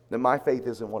that my faith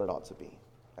isn't what it ought to be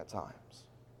at times.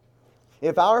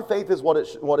 If our faith is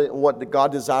what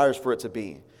God desires for it to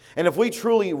be, and if we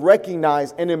truly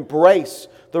recognize and embrace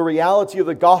the reality of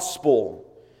the gospel,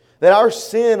 that our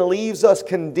sin leaves us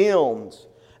condemned,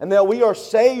 and that we are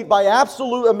saved by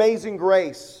absolute amazing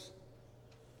grace,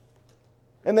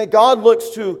 and that God looks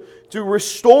to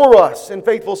restore us in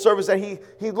faithful service, that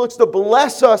He looks to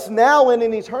bless us now and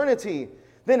in eternity,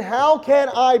 then how can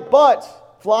I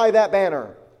but fly that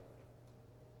banner?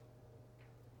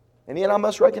 And yet I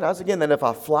must recognize again that if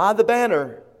I fly the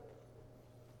banner,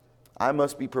 I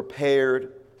must be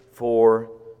prepared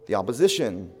for the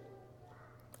opposition.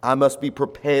 I must be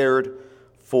prepared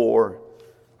for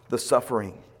the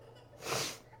suffering.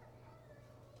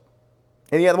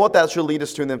 And yet what that should lead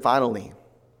us to then finally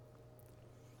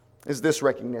is this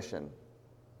recognition.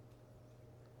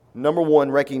 Number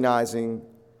one, recognizing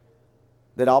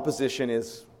that opposition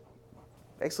is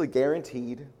basically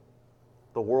guaranteed.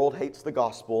 The world hates the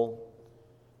gospel.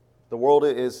 The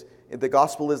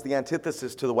gospel is the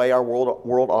antithesis to the way our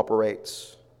world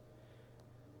operates.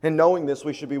 And knowing this,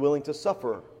 we should be willing to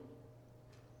suffer.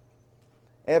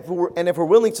 And if we're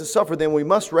willing to suffer, then we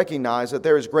must recognize that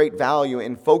there is great value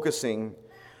in focusing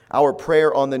our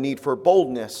prayer on the need for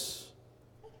boldness.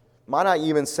 Might I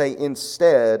even say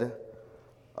instead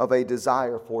of a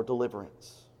desire for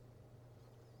deliverance.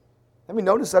 Have you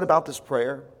noticed that about this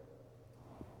prayer?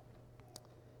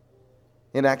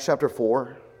 In Acts chapter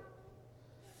 4,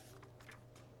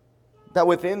 that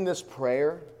within this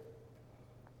prayer,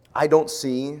 I don't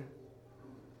see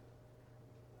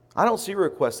a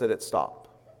request that it stop.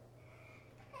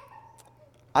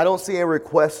 I don't see a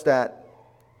request that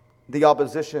the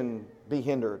opposition be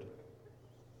hindered.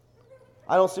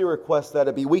 I don't see a request that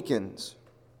it be weakened.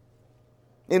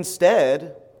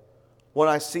 Instead, what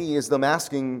I see is them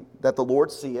asking that the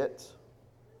Lord see it,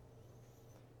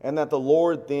 and that the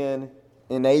Lord then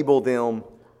enable them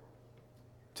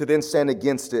to then stand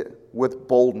against it with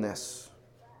boldness.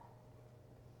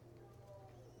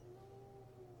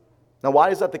 Now, why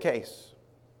is that the case?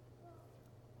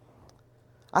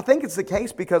 I think it's the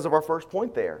case because of our first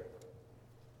point there.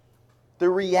 The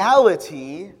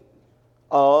reality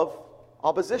of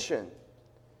opposition.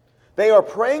 They are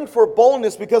praying for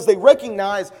boldness because they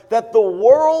recognize that the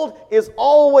world is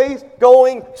always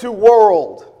going to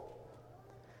world.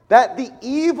 That the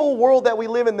evil world that we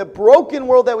live in, the broken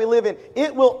world that we live in,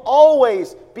 it will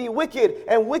always be wicked.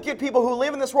 And wicked people who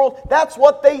live in this world, that's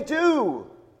what they do.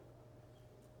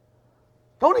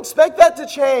 Don't expect that to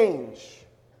change.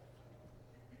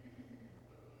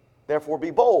 Therefore,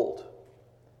 be bold.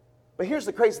 But here's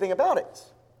the crazy thing about it.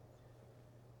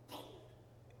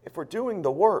 If we're doing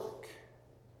the work,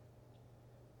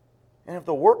 and if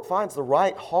the work finds the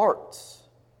right hearts,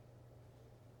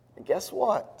 and guess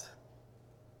what?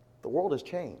 The world has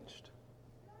changed.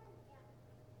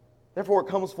 Therefore, it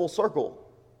comes full circle.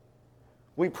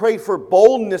 We pray for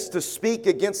boldness to speak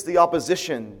against the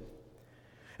opposition.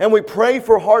 And we pray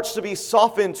for hearts to be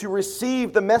softened to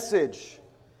receive the message.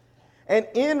 And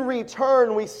in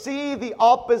return, we see the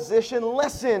opposition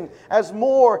lessen as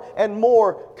more and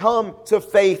more come to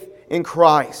faith in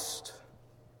Christ.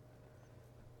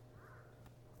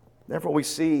 Therefore, we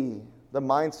see the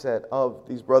mindset of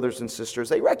these brothers and sisters.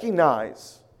 They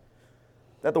recognize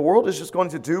that the world is just going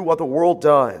to do what the world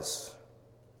does.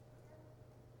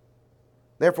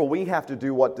 Therefore, we have to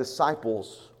do what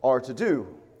disciples are to do,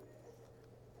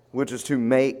 which is to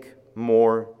make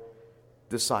more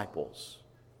disciples.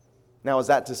 Now, is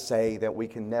that to say that we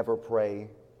can never pray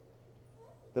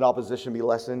that opposition be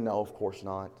lessened? No, of course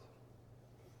not.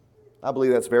 I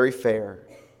believe that's very fair.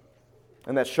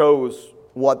 And that shows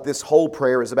what this whole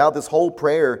prayer is about. This whole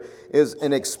prayer is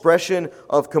an expression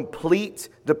of complete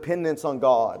dependence on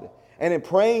God. And in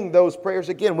praying those prayers,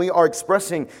 again, we are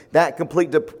expressing that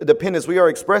complete dependence. We are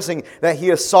expressing that He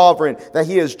is sovereign, that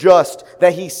He is just,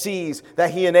 that He sees,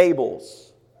 that He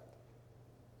enables.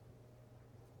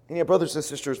 And yet, brothers and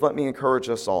sisters, let me encourage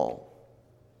us all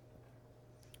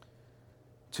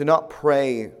to not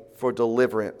pray for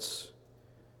deliverance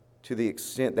to the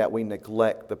extent that we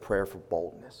neglect the prayer for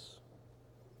boldness.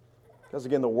 Because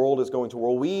again, the world is going to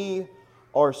war. We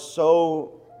are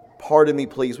so, pardon me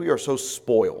please, we are so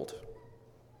spoiled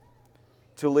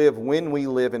to live when we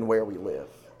live and where we live.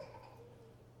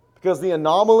 Because the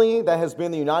anomaly that has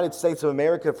been the United States of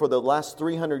America for the last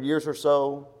 300 years or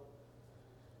so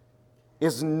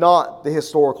is not the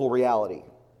historical reality.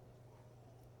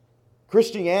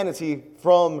 Christianity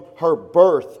from her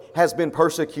birth has been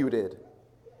persecuted.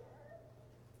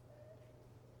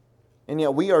 And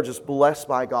yet we are just blessed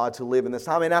by God to live in this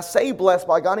time. And I say blessed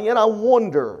by God, and yet I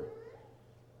wonder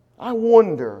if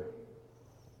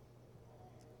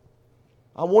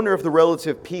the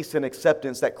relative peace and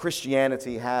acceptance that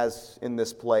Christianity has in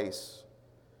this place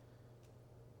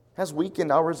has weakened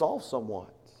our resolve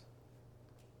somewhat.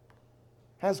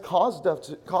 Has caused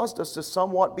us to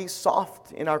somewhat be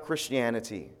soft in our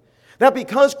Christianity. That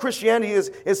because Christianity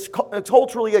is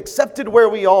culturally accepted where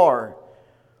we are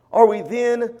we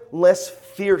then less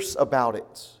fierce about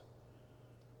it?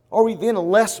 Are we then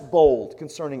less bold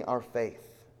concerning our faith?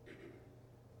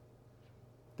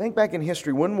 Think back in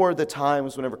history. When were the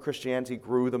times whenever Christianity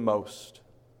grew the most?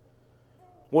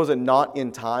 Was it not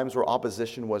in times where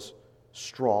opposition was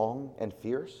strong and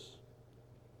fierce?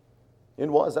 It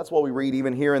was. That's what we read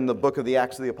even here in the book of the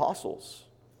Acts of the Apostles.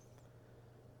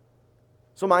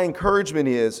 So my encouragement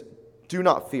is, do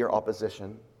not fear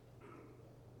opposition.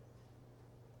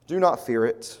 Do not fear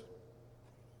it.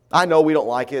 I know we don't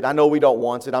like it. I know we don't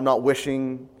want it. I'm not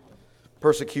wishing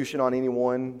persecution on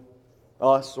anyone,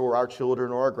 us or our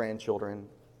children or our grandchildren.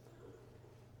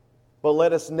 But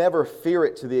let us never fear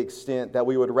it to the extent that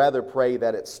we would rather pray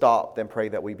that it stop than pray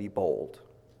that we be bold.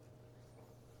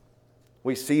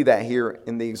 We see that here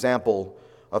in the example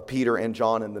of Peter and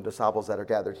John and the disciples that are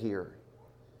gathered here.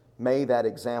 May that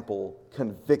example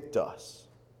convict us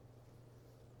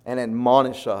and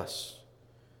admonish us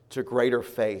to greater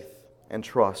faith and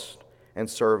trust and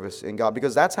service in God.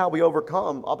 Because that's how we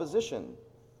overcome opposition,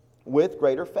 with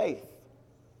greater faith,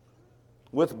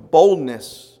 with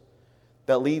boldness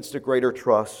that leads to greater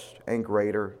trust and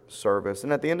greater service.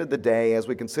 And at the end of the day, as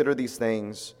we consider these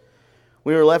things,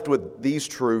 we are left with these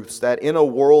truths, that in a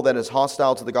world that is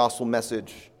hostile to the gospel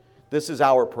message, this is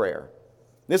our prayer.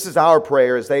 This is our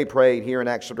prayer as they prayed here in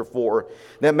Acts chapter 4,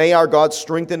 that may our God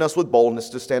strengthen us with boldness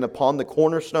to stand upon the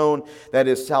cornerstone that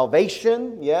is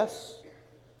salvation, yes,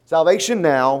 salvation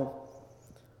now,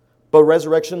 but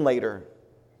resurrection later.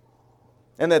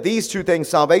 And that these two things,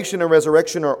 salvation and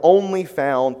resurrection, are only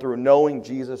found through knowing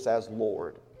Jesus as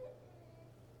Lord.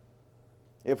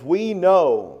 If we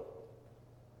know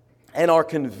and are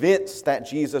convinced that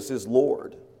Jesus is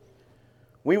Lord,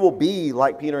 we will be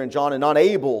like Peter and John and not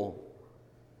able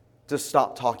to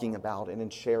stop talking about it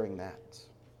and sharing that.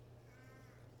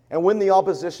 And when the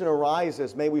opposition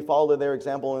arises, may we follow their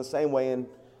example in the same way and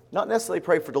not necessarily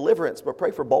pray for deliverance, but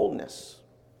pray for boldness.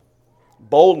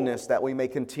 Boldness that we may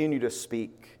continue to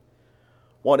speak,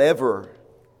 whatever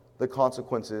the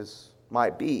consequences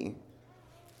might be.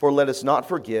 For let us not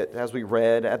forget, as we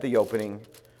read at the opening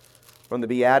from the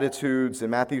Beatitudes in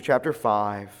Matthew chapter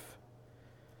 5,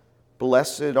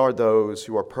 blessed are those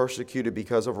who are persecuted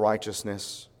because of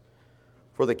righteousness,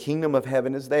 for the kingdom of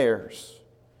heaven is theirs.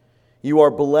 You are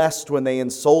blessed when they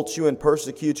insult you and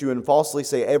persecute you and falsely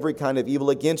say every kind of evil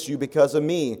against you because of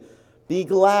me. Be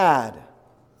glad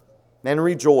and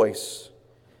rejoice,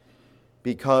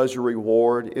 because your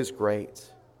reward is great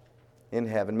in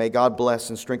heaven. May God bless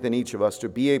and strengthen each of us to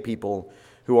be a people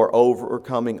who are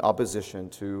overcoming opposition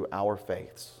to our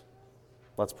faiths.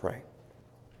 Let's pray.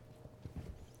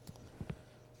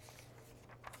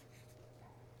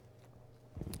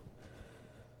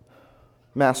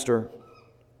 Master,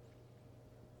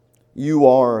 you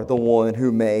are the one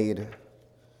who made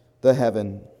the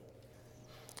heaven,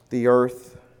 the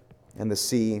earth, and the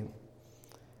sea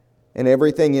and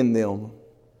everything in them.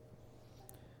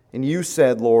 And you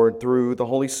said, Lord, through the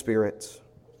Holy Spirit,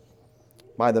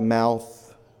 by the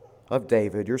mouth of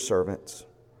David, your servant,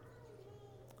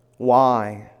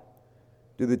 why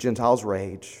do the Gentiles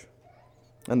rage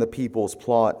and the peoples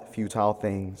plot futile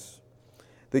things?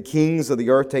 The kings of the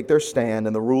earth take their stand,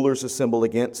 and the rulers assemble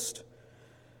against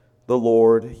the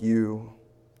Lord, you,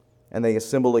 and they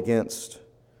assemble against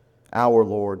our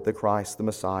Lord, the Christ, the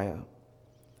Messiah.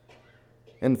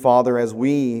 And Father, as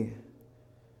we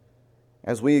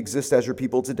exist as your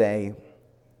people today,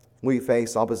 we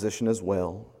face opposition as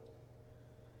well.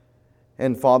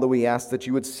 And Father, we ask that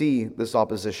you would see this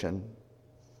opposition.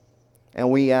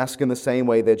 And we ask in the same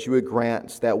way that you would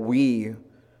grant that we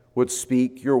would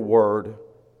speak your word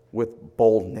with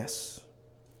boldness.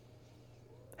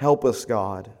 Help us,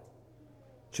 God,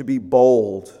 to be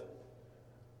bold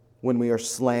when we are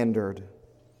slandered.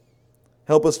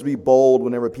 Help us to be bold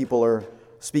whenever people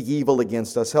speak evil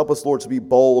against us. Help us, Lord, to be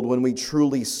bold when we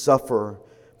truly suffer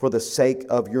for the sake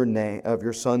of your name, of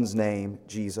your Son's name,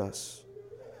 Jesus.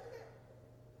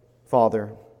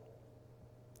 Father,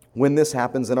 when this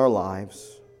happens in our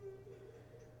lives,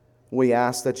 we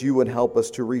ask that you would help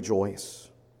us to rejoice.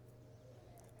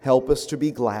 Help us to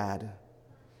be glad,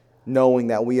 knowing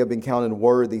that we have been counted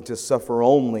worthy to suffer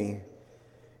only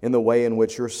in the way in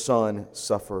which your Son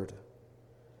suffered.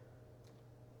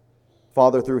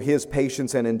 Father, through his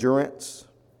patience and endurance,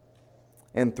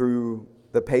 and through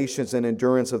the patience and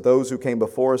endurance of those who came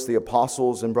before us, the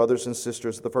apostles and brothers and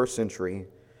sisters of the first century,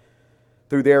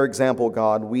 through their example,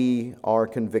 God, we are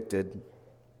convicted.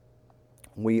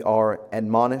 We are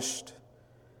admonished.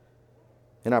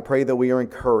 And I pray that we are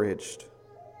encouraged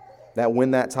that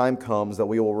when that time comes, that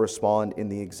we will respond in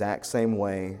the exact same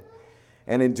way.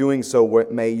 And in doing so,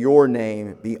 may your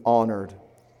name be honored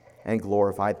and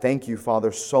glorified. Thank you,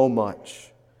 Father, so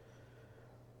much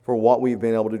for what we've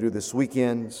been able to do this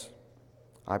weekend.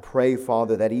 I pray,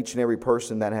 Father, that each and every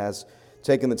person that has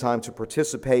taken the time to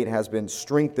participate has been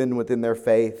strengthened within their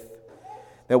faith,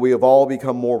 that we have all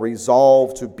become more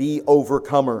resolved to be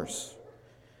overcomers,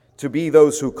 to be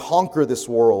those who conquer this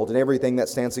world and everything that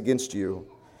stands against you.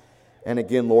 And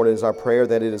again, Lord, it is our prayer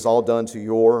that it is all done to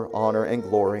your honor and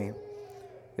glory. It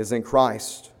is in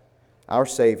Christ, our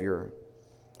Savior,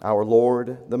 our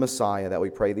Lord, the Messiah, that we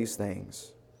pray these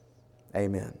things.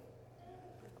 Amen.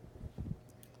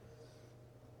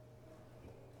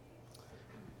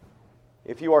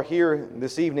 If you are here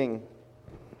this evening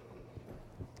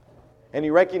and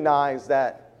you recognize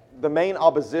that the main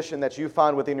opposition that you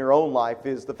find within your own life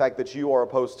is the fact that you are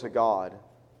opposed to God,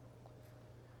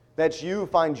 that you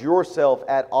find yourself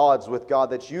at odds with God,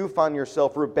 that you find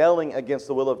yourself rebelling against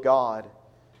the will of God,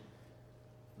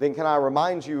 then can I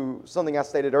remind you something I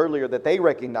stated earlier, that they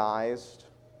recognized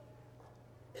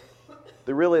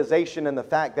the realization and the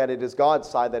fact that it is God's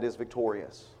side that is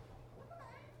victorious.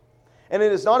 And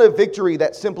it is not a victory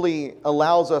that simply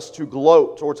allows us to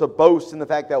gloat or to boast in the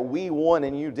fact that we won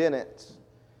and you didn't,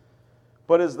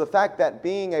 but is the fact that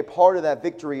being a part of that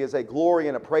victory is a glory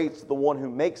and a praise to the one who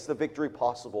makes the victory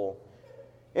possible.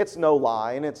 It's no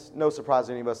lie, and it's no surprise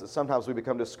to any of us that sometimes we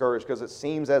become discouraged because it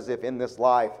seems as if in this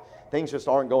life things just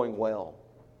aren't going well.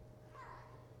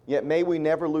 Yet may we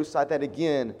never lose sight that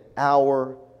again,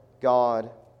 our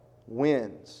God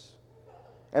wins.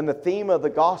 And the theme of the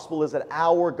gospel is that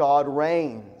our God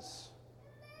reigns.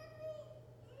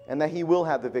 And that He will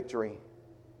have the victory.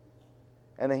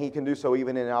 And that He can do so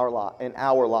even in our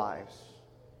lives.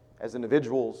 As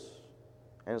individuals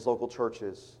and as local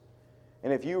churches.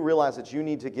 And if you realize that you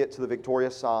need to get to the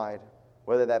victorious side,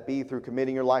 whether that be through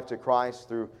committing your life to Christ,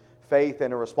 through faith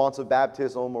and a responsive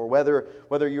baptism, or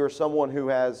whether you're someone who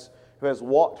has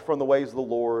walked from the ways of the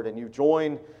Lord and you've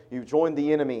joined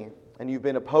the enemy and you've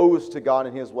been opposed to God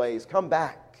and His ways, come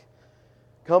back.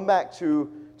 Come back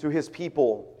to His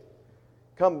people.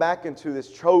 Come back into this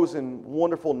chosen,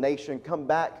 wonderful nation. Come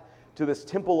back to this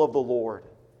temple of the Lord.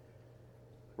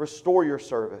 Restore your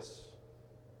service.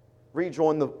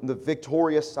 Rejoin the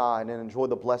victorious side and enjoy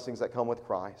the blessings that come with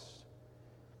Christ.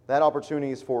 That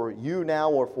opportunity is for you now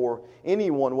or for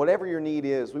anyone, whatever your need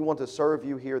is. We want to serve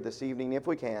you here this evening if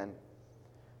we can.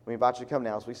 We invite you to come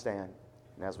now as we stand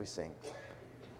and as we sing.